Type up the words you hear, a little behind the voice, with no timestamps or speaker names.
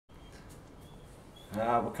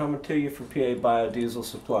We're coming to you from PA Biodiesel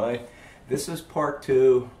Supply. This is part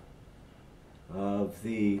 2 of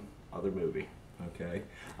the other movie. Okay.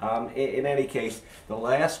 In any case, the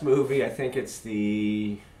last movie, I think it's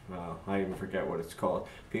the, I even forget what it's called.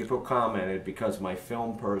 People commented because my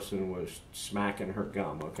film person was smacking her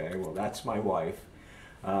gum. Okay, well that's my wife.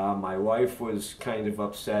 My wife was kind of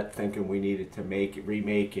upset, thinking we needed to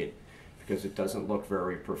remake it because it doesn't look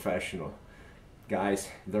very professional. Guys,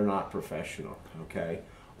 they're not professional, okay?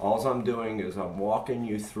 All I'm doing is I'm walking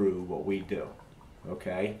you through what we do,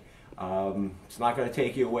 okay? It's not going to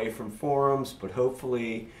take you away from forums, but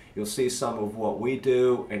hopefully you'll see some of what we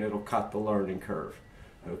do and it'll cut the learning curve,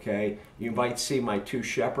 okay? You might see my 2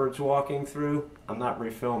 shepherds walking through. I'm not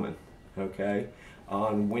refilming, okay?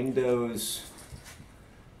 On Windows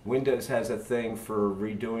has a thing for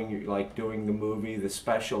redoing, like doing the movie, the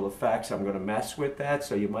special effects. I'm going to mess with that,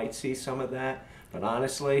 so you might see some of that. But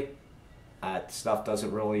honestly, that stuff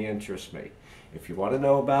doesn't really interest me. If you want to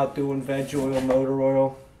know about doing veg oil, motor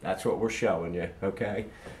oil, that's what we're showing you, okay?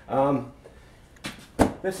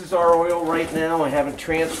 This is our oil right now. I haven't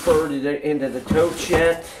transferred it into the totes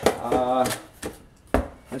yet.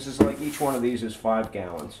 This is like, each one of these is 5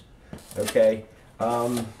 gallons, okay?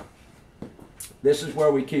 This is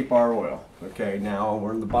where we keep our oil. Okay, now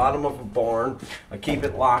we're in the bottom of a barn. I keep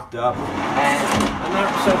it locked up, and I'm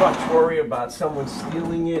not so much worried about someone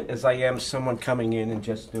stealing it as I am someone coming in and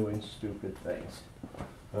just doing stupid things.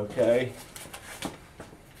 Okay.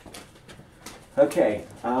 Okay.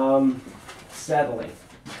 Settling.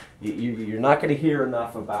 You're not going to hear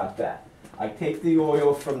enough about that. I take the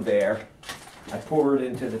oil from there. I pour it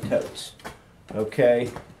into the totes. Okay.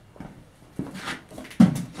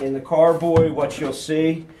 In the carboy, what you'll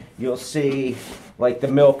see like the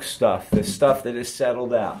milk stuff, the stuff that is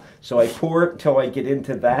settled out. So I pour it until I get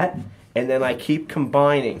into that, and then I keep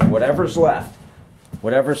combining whatever's left.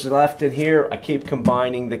 Whatever's left in here, I keep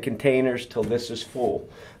combining the containers till this is full.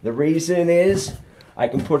 The reason is I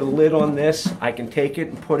can put a lid on this, I can take it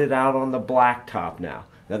and put it out on the blacktop now.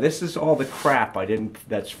 Now this is all the crap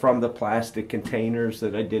that's from the plastic containers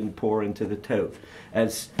that I didn't pour into the tote.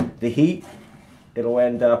 As the heat, it'll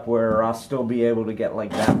end up where I'll still be able to get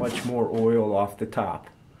like that much more oil off the top.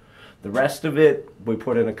 The rest of it, we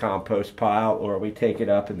put in a compost pile, or we take it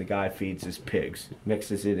up and the guy feeds his pigs,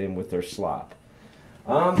 mixes it in with their slop.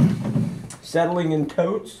 Settling in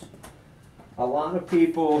totes. A lot of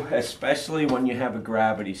people, especially when you have a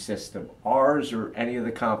gravity system, ours or any of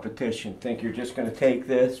the competition, think you're just going to take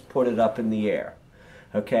this, put it up in the air.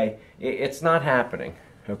 Okay? It's not happening.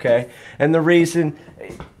 Okay? And the reason,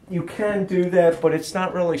 you can do that, but it's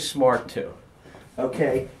not really smart to.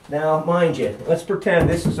 Okay, now mind you, let's pretend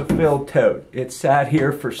this is a filled tote. It sat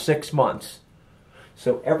here for 6 months.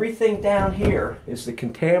 So everything down here is the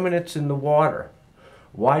contaminants in the water.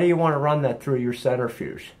 Why do you want to run that through your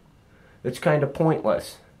centrifuge? It's kind of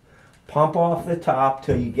pointless. Pump off the top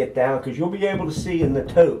till you get down, because you'll be able to see in the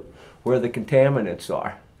tote where the contaminants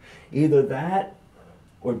are. Either that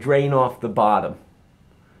or drain off the bottom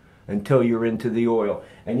until you're into the oil.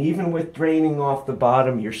 And even with draining off the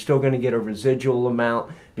bottom, you're still going to get a residual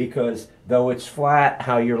amount, because though it's flat,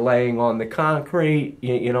 how you're laying on the concrete,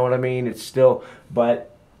 you know what I mean? It's still,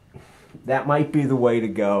 but that might be the way to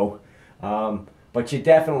go. But you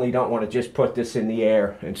definitely don't want to just put this in the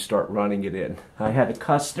air and start running it in. I had a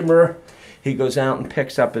customer, he goes out and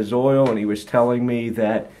picks up his oil, and he was telling me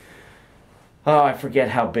that, oh, I forget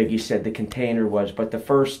how big he said the container was, but the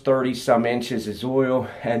first 30-some inches is oil,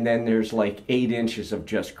 and then there's like 8 inches of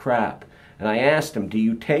just crap. And I asked him, do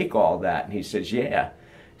you take all that? And he says, yeah.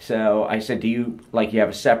 So I said, do you, like, you have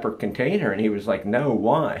a separate container? And he was like, no,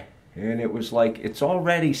 why? And it was like, it's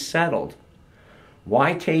already settled.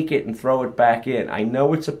 Why take it and throw it back in? I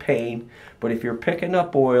know it's a pain, but if you're picking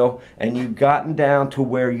up oil and you've gotten down to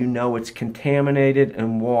where you know it's contaminated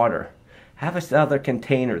in water, have another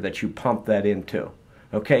container that you pump that into,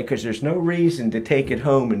 okay? Because there's no reason to take it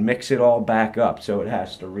home and mix it all back up so it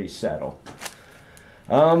has to resettle.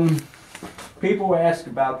 People ask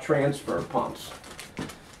about transfer pumps.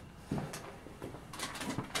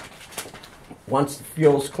 Once the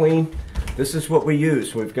fuel's clean, this is what we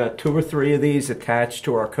use. We've got 2 or 3 of these attached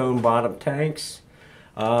to our cone bottom tanks.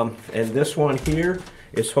 And this one here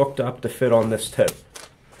is hooked up to fit on this tote.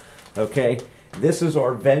 Okay, this is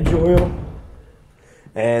our veg oil.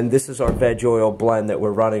 And this is our veg oil blend that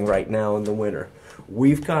we're running right now in the winter.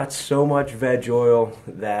 We've got so much veg oil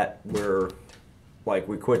that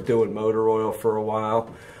we quit doing motor oil for a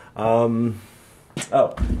while. Oh,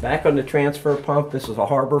 back on the transfer pump, this is a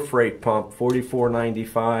Harbor Freight pump,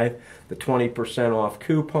 $44.95, the 20% off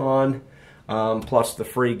coupon, plus the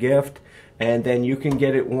free gift. And then you can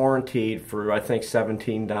get it warranted for, I think,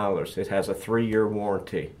 $17. It has a 3-year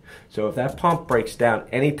warranty. So if that pump breaks down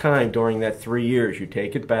anytime during that 3 years, you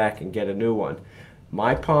take it back and get a new one.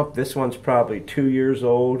 My pump, this one's probably 2 years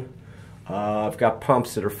old. I've got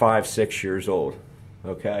pumps that are 5, 6 years old.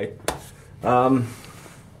 Okay.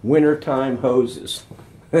 Wintertime hoses.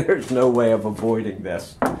 There's no way of avoiding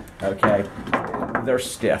this. Okay. They're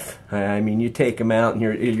stiff. I mean, you take them out and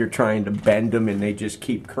you're trying to bend them and they just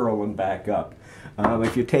keep curling back up.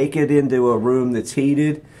 If you take it into a room that's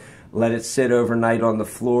heated, let it sit overnight on the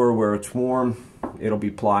floor where it's warm, it'll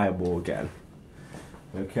be pliable again.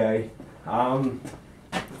 Okay.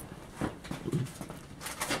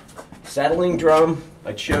 Settling drum,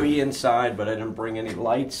 I'd show you inside, but I didn't bring any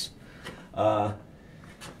lights.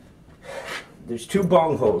 There's 2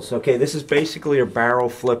 bung holes. Okay, this is basically a barrel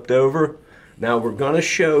flipped over. Now we're going to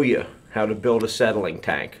show you how to build a settling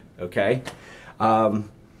tank, okay? The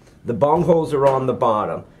bung holes are on the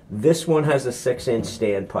bottom. This one has a 6-inch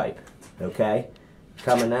standpipe, okay?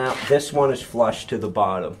 Coming out, this one is flush to the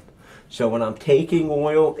bottom. So when I'm taking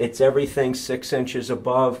oil, it's everything 6 inches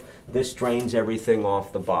above. This drains everything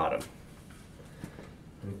off the bottom.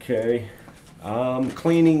 Okay,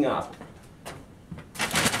 cleaning up.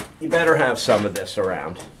 You better have some of this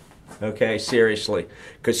around. Okay, seriously,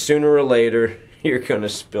 because sooner or later you're going to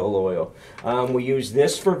spill oil. We use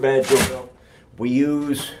this for veg oil. We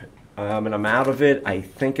use an amount of it. I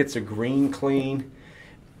think it's a green clean.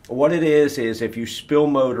 What it is if you spill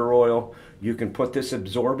motor oil, you can put this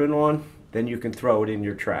absorbent on, then you can throw it in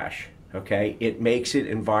your trash. Okay, it makes it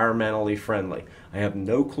environmentally friendly. I have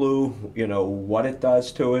no clue, you know, what it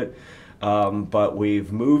does to it, but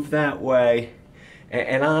we've moved that way.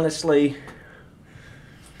 And honestly,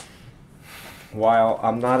 while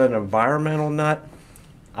I'm not an environmental nut,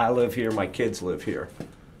 I live here, my kids live here.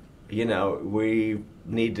 You know, we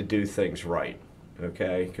need to do things right,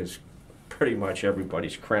 okay? Because pretty much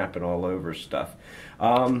everybody's crapping all over stuff.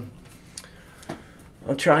 I'm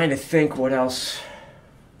trying to think what else.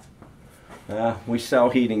 We sell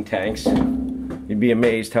heating tanks. You'd be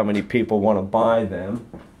amazed how many people want to buy them.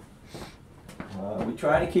 We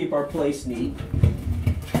try to keep our place neat.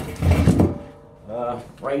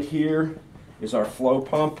 Right here is our flow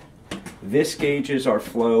pump. This gauges our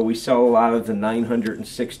flow. We sell a lot of the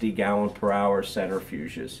 960 gallon per hour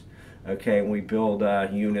centrifuges. Okay, and we build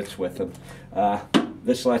units with them.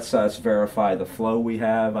 This lets us verify the flow we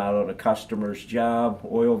have out on a customer's job,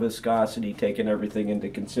 oil viscosity, taking everything into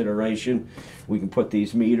consideration. We can put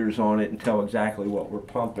these meters on it and tell exactly what we're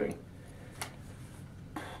pumping.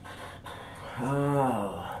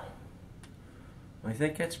 I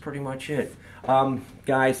think that's pretty much it.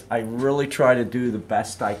 Guys, I really try to do the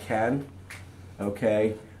best I can.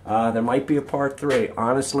 Okay, there might be a part 3.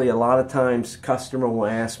 Honestly, a lot of times customer will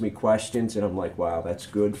ask me questions and I'm like, wow, that's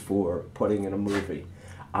good for putting in a movie.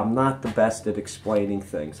 I'm not the best at explaining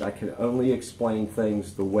things. I can only explain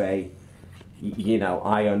things the way, you know,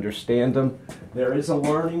 I understand them. There is a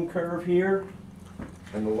learning curve here,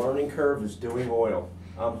 and the learning curve is doing oil.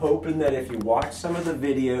 I'm hoping that if you watch some of the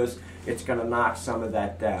videos, it's going to knock some of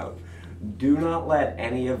that down. Do not let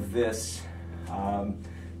any of this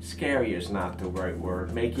scare you is not the right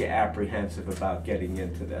word. Make you apprehensive about getting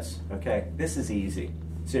into this. Okay, this is easy.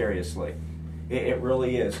 Seriously, it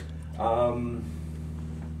really is.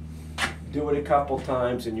 Do it a couple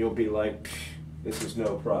times and you'll be like, this is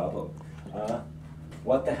no problem.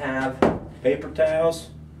 What to have? Paper towels,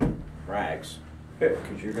 rags,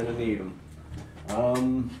 because you're going to need them.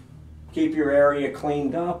 Keep your area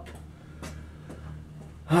cleaned up.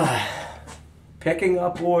 Picking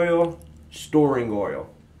up oil, storing oil,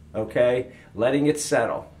 okay? Letting it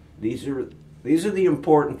settle. These are the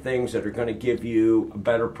important things that are going to give you a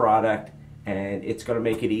better product, and it's going to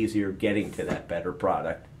make it easier getting to that better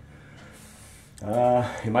product.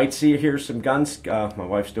 You might see here some guns. My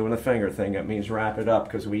wife's doing a finger thing. That means wrap it up,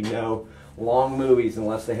 because we know long movies,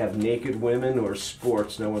 unless they have naked women or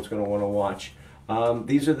sports, no one's going to want to watch.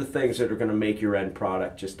 These are the things that are going to make your end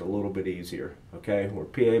product just a little bit easier. Okay, we're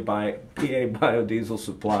PA Biodiesel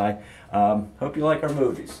Supply. Hope you like our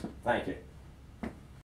movies. Thank you.